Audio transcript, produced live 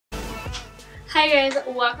Hi guys,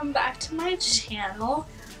 welcome back to my channel.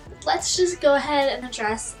 Let's just go ahead and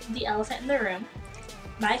address the elephant in the room.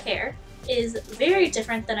 My hair is very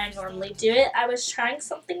different than I normally do it. I was trying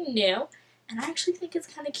something new and I actually think it's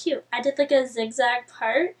kind of cute. I did like a zigzag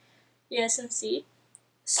part, you guys can see.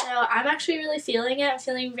 So I'm actually really feeling it. I'm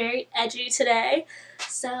feeling very edgy today.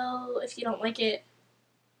 So if you don't like it,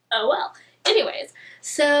 oh well. Anyways,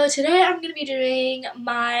 so today I'm going to be doing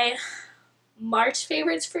my March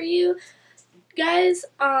favorites for you guys.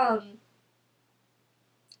 I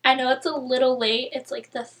know it's a little late. It's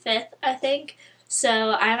like the 5th, I think.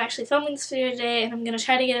 So I'm actually filming this video today and I'm going to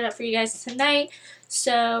try to get it up for you guys tonight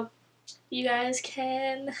so you guys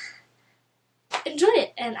can enjoy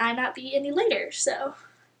it and I not be any later. So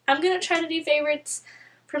I'm going to try to do favorites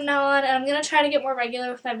from now on and I'm going to try to get more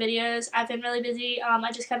regular with my videos. I've been really busy.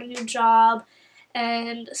 I just got a new job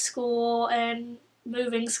and school and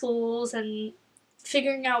moving schools and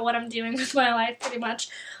figuring out what I'm doing with my life pretty much.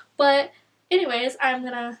 But anyways, I'm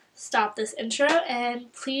gonna stop this intro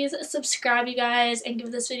and please subscribe, you guys, and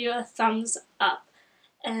give this video a thumbs up.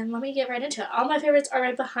 And let me get right into it. All my favorites are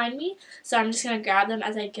right behind me, so I'm just gonna grab them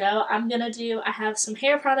as I go. I have some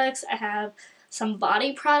hair products, I have some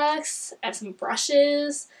body products, I have some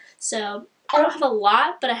brushes. So I don't have a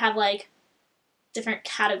lot, but I have like different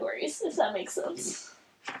categories, if that makes sense.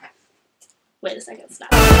 Wait a second,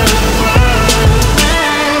 stop.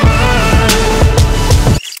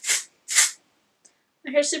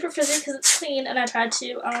 My hair's super frizzy because it's clean and I tried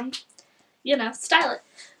to, style it.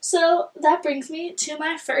 So that brings me to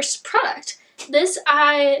my first product.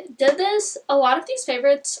 A lot of these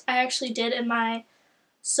favorites I actually did in my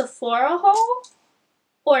Sephora haul,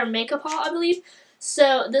 or makeup haul, I believe.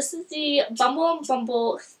 So this is the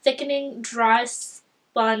Bumble Thickening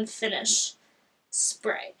Dryspun Finish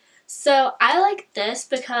Spray. So I like this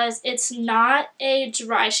because it's not a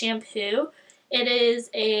dry shampoo. It is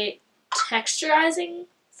a texturizing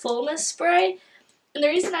fullness spray. And the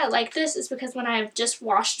reason I like this is because when I've just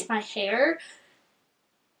washed my hair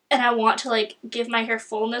and I want to like give my hair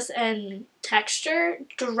fullness and texture,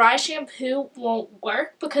 dry shampoo won't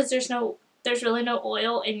work because there's really no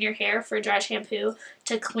oil in your hair for dry shampoo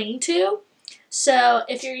to cling to. So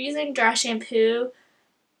if you're using dry shampoo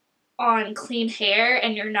on clean hair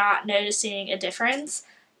and you're not noticing a difference,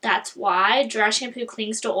 that's why dry shampoo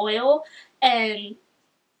clings to oil and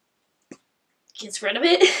gets rid of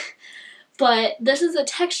it. But this is a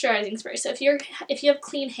texturizing spray. So if you have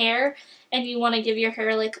clean hair and you want to give your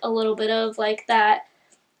hair like a little bit of like that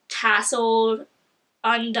tasseled,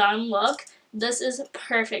 undone look, this is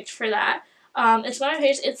perfect for that. It's one of my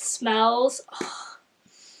favorites. It smells. Oh,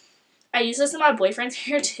 I use this in my boyfriend's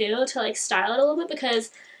hair too to like style it a little bit because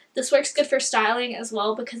this works good for styling as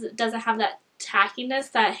well because it doesn't have that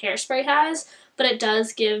tackiness that hairspray has, but it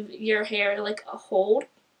does give your hair like a hold.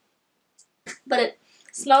 But it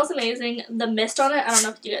smells amazing. The mist on it, I don't know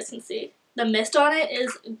if you guys can see. The mist on it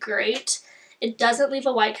is great. It doesn't leave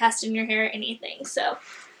a white cast in your hair or anything. So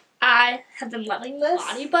I have been loving this.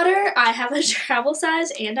 Body butter, I have a travel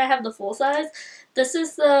size and I have the full size. This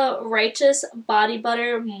is the Righteous Body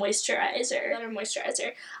Butter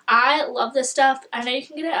Moisturizer. I love this stuff. I know you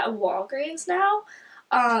can get it at Walgreens now.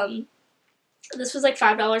 This was like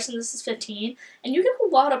 $5 and this is $15. And you get a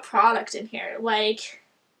lot of product in here. Like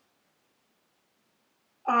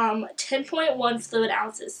 10.1 fluid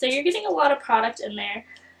ounces. So you're getting a lot of product in there.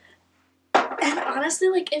 And honestly,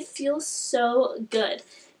 like, it feels so good.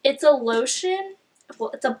 It's a lotion.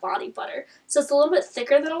 Well, it's a body butter. So it's a little bit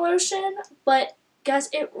thicker than a lotion. But, guys,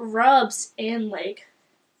 it rubs in like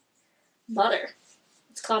butter.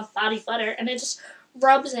 It's called body butter. And it just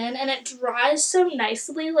rubs in. And it dries so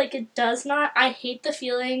nicely. Like, it does not. I hate the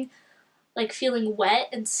feeling, like, feeling wet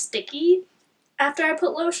and sticky after I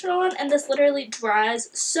put lotion on, and this literally dries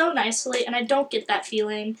so nicely, and I don't get that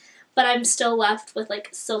feeling, but I'm still left with like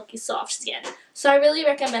silky soft skin. So I really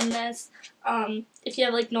recommend this if you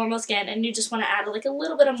have like normal skin and you just want to add like a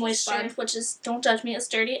little bit of moisture, which is, don't judge me, it's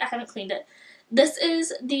dirty, I haven't cleaned it. This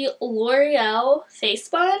is the L'Oreal Face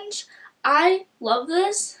Sponge. I love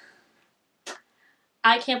this.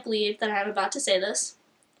 I can't believe that I'm about to say this.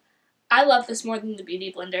 I love this more than the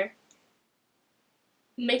Beauty Blender.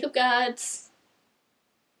 Makeup gods,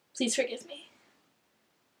 please forgive me.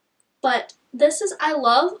 But I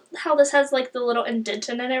love how this has like the little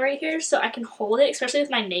indentation in it right here so I can hold it, especially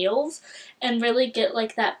with my nails, and really get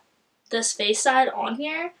like this face side on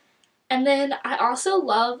here. And then I also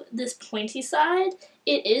love this pointy side.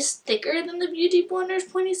 It is thicker than the Beauty Blender's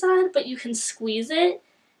pointy side, but you can squeeze it.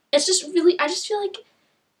 It's just really, I just feel like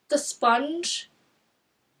the sponge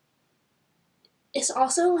is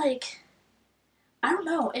also like I don't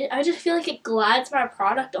know. I just feel like it glides my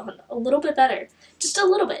product on a little bit better. Just a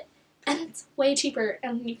little bit. And it's way cheaper,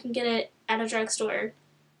 and you can get it at a drugstore.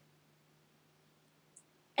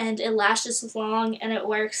 And it lasts just as long, and it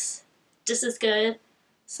works just as good.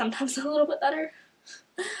 Sometimes a little bit better.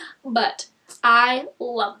 But I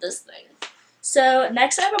love this thing. So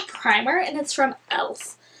next I have a primer, and it's from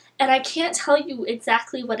e.l.f. And I can't tell you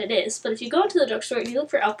exactly what it is, but if you go into the drugstore and you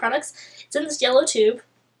look for e.l.f. products, it's in this yellow tube.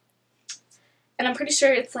 And I'm pretty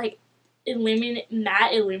sure it's like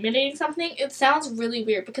matte illuminating something. It sounds really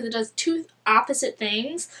weird because it does two opposite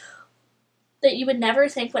things that you would never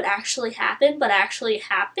think would actually happen, but actually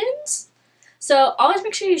happens. So always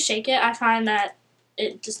make sure you shake it. I find that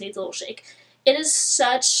it just needs a little shake. It is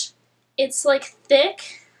it's like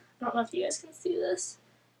thick. I don't know if you guys can see this,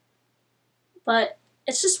 but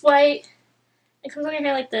it's just white. It comes on your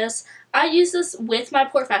hair like this. I use this with my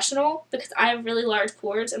POREfessional because I have really large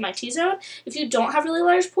pores in my T-zone. If you don't have really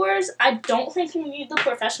large pores, I don't think you need the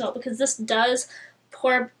POREfessional because this does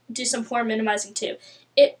do some pore minimizing too.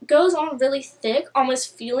 It goes on really thick,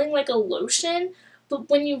 almost feeling like a lotion, but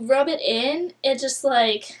when you rub it in, it just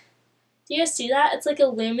like, do you guys see that? It's like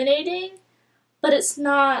illuminating, but it's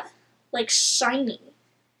not like shiny.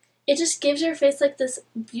 It just gives your face like this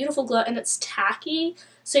beautiful glow, and it's tacky,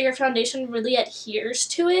 so your foundation really adheres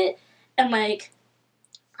to it, and like,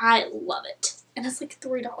 I love it. And it's like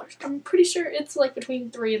 $3. I'm pretty sure it's like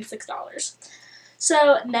between $3 and $6.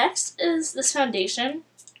 So next is this foundation.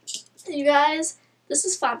 You guys, this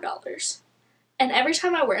is $5. And every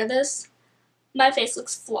time I wear this, my face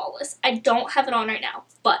looks flawless. I don't have it on right now,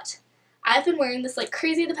 but I've been wearing this like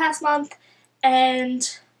crazy the past month,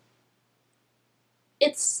 and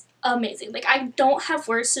it's amazing. Like, I don't have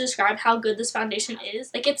words to describe how good this foundation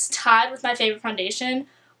is. Like, it's tied with my favorite foundation,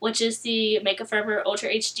 which is the Makeup Forever Ultra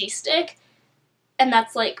HD stick, and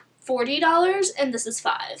that's like $40, and this is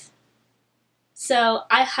 $5. So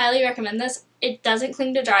I highly recommend this. It doesn't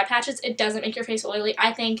cling to dry patches. It doesn't make your face oily.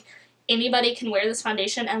 I think anybody can wear this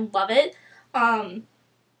foundation and love it.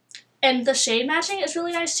 And the shade matching is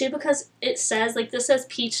really nice too because it says, like, this says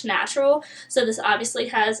Peach Natural, so this obviously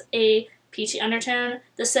has a peachy undertone.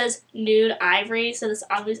 This says Nude Ivory, so this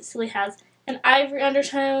obviously has an ivory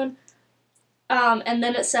undertone. And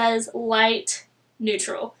then it says Light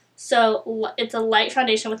Neutral. So it's a light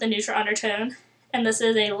foundation with a neutral undertone. And this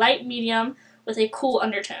is a light medium with a cool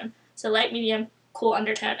undertone. So light, medium, cool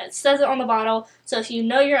undertone. It says it on the bottle, so if you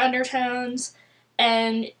know your undertones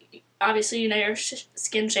and obviously you know your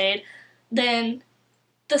skin shade, then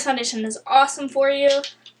this foundation is awesome for you.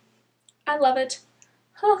 I love it.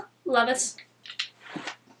 Oh, love it.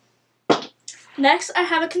 Next, I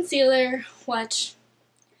have a concealer, which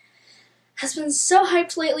has been so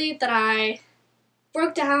hyped lately that I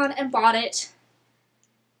broke down and bought it.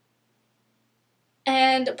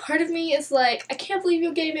 And part of me is like, I can't believe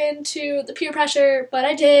you gave in to the peer pressure, but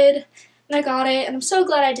I did, and I got it, and I'm so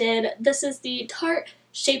glad I did. This is the Tarte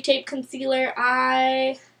Shape Tape Concealer.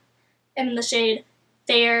 I am in the shade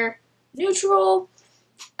Fair Neutral.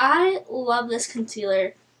 I love this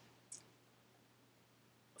concealer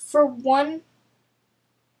for one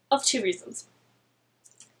of two reasons.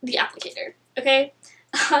 The applicator, okay?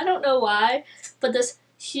 I don't know why, but this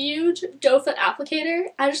huge doe foot applicator,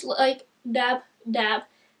 I just like dab, dab,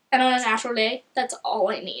 and on a natural day, that's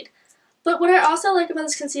all I need. But what I also like about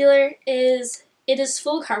this concealer is it is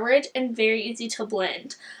full coverage and very easy to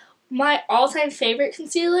blend. My all-time favorite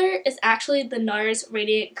concealer is actually the NARS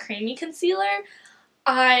Radiant Creamy Concealer.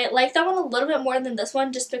 I like that one a little bit more than this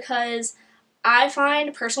one just because I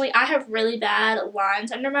find, personally, I have really bad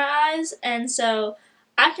lines under my eyes, and so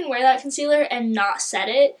I can wear that concealer and not set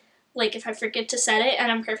it, like if I forget to set it,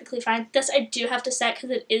 and I'm perfectly fine. This I do have to set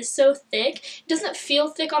because it is so thick. It doesn't feel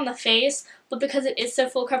thick on the face, but because it is so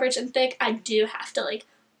full coverage and thick, I do have to like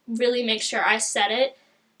really make sure I set it.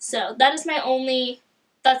 So that is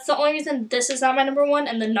that's the only reason this is not my number one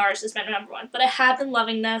and the NARS is my number one. But I have been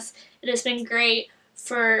loving this. It has been great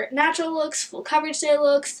for natural looks, full coverage day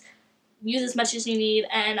looks, use as much as you need,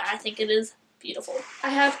 and I think it is beautiful. I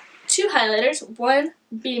have two highlighters, one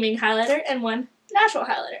beaming highlighter and one natural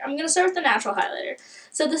highlighter. I'm going to start with the natural highlighter.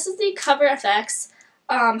 So this is the Cover FX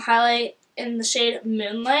highlight in the shade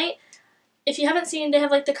Moonlight. If you haven't seen, they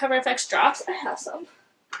have like the Cover FX drops. I have some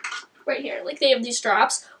right here. Like, they have these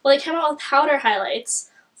drops. Well, they came out with powder highlights.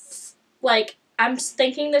 Like, I'm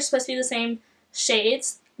thinking they're supposed to be the same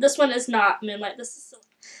shades. This one is not Moonlight.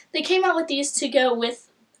 They came out with these to go with,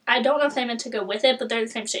 I don't know if they meant to go with it, but they're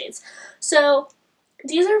the same shades. So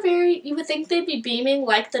these are you would think they'd be beaming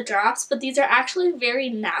like the drops, but these are actually very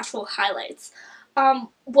natural highlights,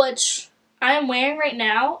 which I am wearing right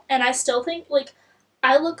now, and I still think, like,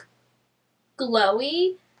 I look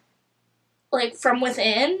glowy, like, from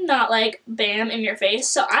within, not like bam in your face.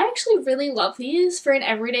 So I actually really love these for an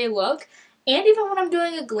everyday look. And even when I'm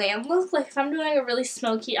doing a glam look, like if I'm doing a really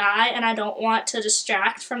smoky eye and I don't want to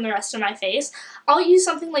distract from the rest of my face, I'll use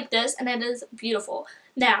something like this and it is beautiful.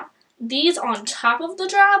 Now, these on top of the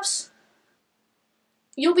drops,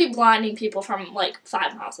 you'll be blinding people from like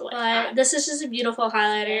 5 miles away. But this is just a beautiful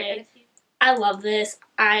highlighter. I love this.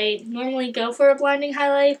 I normally go for a blinding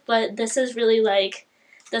highlight, but this is really like,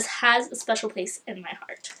 this has a special place in my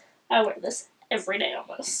heart. I wear this every day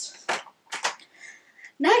almost.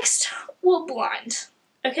 Next, we'll blind.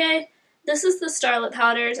 Okay? This is the Starlit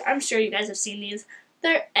powders. I'm sure you guys have seen these.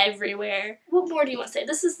 They're everywhere. What more do you want to say?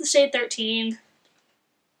 This is the shade 13.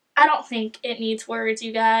 I don't think it needs words,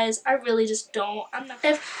 you guys. I really just don't. I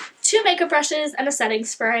have 2 makeup brushes and a setting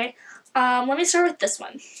spray. Let me start with this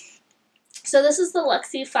one. So this is the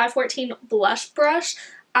Luxie 514 blush brush.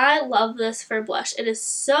 I love this for blush. It is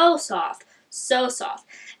so soft, so soft.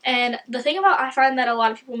 And the thing about I find that a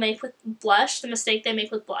lot of people make with blush, the mistake they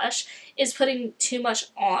make with blush, is putting too much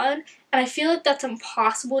on. And I feel like that's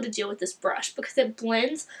impossible to do with this brush because it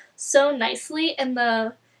blends so nicely and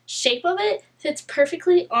the shape of it fits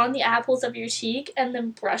perfectly on the apples of your cheek and then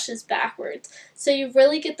brushes backwards. So you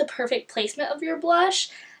really get the perfect placement of your blush.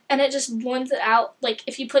 And it just blends it out. Like,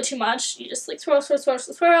 if you put too much, you just, like, swirl, swirl, swirl,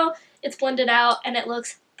 swirl, swirl. It's blended out, and it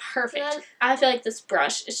looks perfect. I feel like this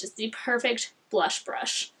brush is just the perfect blush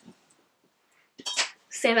brush.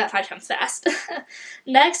 Say that 5 times fast.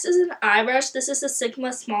 Next is an eye brush. This is a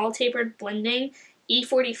Sigma Small Tapered Blending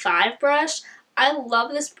E45 brush. I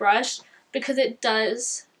love this brush because it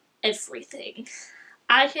does everything.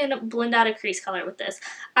 I can blend out a crease color with this.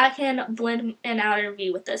 I can blend an outer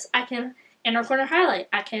V with this. I can inner corner highlight.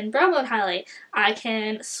 I can brow bone highlight. I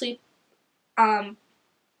can sweep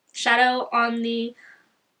shadow on the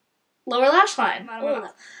lower lash line.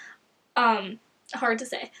 Hard to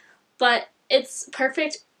say. But it's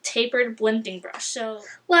perfect tapered blending brush. So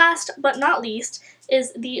last but not least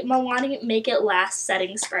is the Milani Make It Last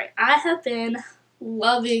setting spray. I have been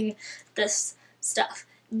loving this stuff.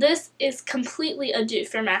 This is completely a dupe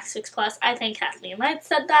for Max Fix Plus. I think Kathleen Light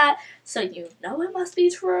said that, so you know it must be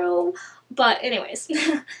true. But anyways,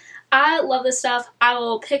 I love this stuff. I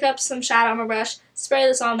will pick up some shadow on my brush, spray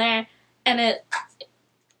this on there, and it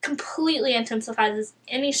completely intensifies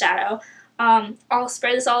any shadow. I'll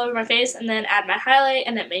spray this all over my face and then add my highlight,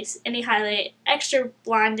 and it makes any highlight extra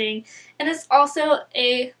blinding. And it's also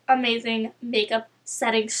a amazing makeup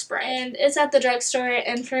setting spray. And it's at the drugstore,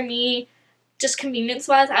 and for me, just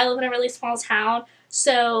convenience-wise, I live in a really small town,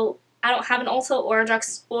 so I don't have an Ulta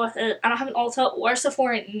or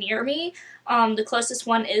Sephora near me. The closest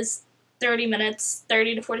one is 30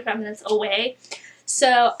 to 45 minutes away.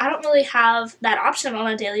 So I don't really have that option on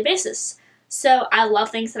a daily basis. So I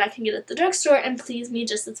love things that I can get at the drugstore and please me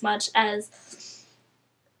just as much as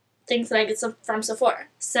things that I get from Sephora.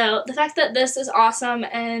 So the fact that this is awesome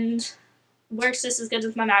and works just as good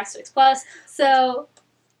as my Max Fix Plus. So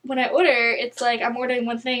when I order, it's like I'm ordering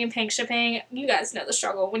one thing and paying shipping. You guys know the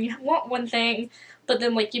struggle. When you want one thing, but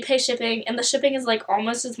then like you pay shipping, and the shipping is like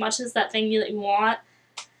almost as much as that thing that you want.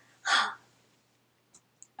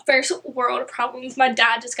 First world problems. My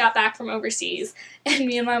dad just got back from overseas, and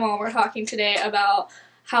me and my mom were talking today about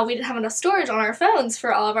how we didn't have enough storage on our phones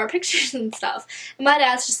for all of our pictures and stuff. And my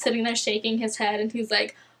dad's just sitting there shaking his head, and he's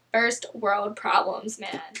like, first world problems,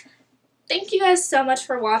 man. Thank you guys so much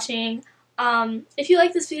for watching. If you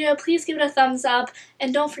like this video, please give it a thumbs up,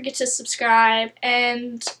 and don't forget to subscribe,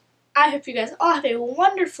 and I hope you guys all have a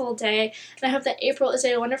wonderful day, and I hope that April is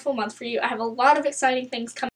a wonderful month for you. I have a lot of exciting things coming.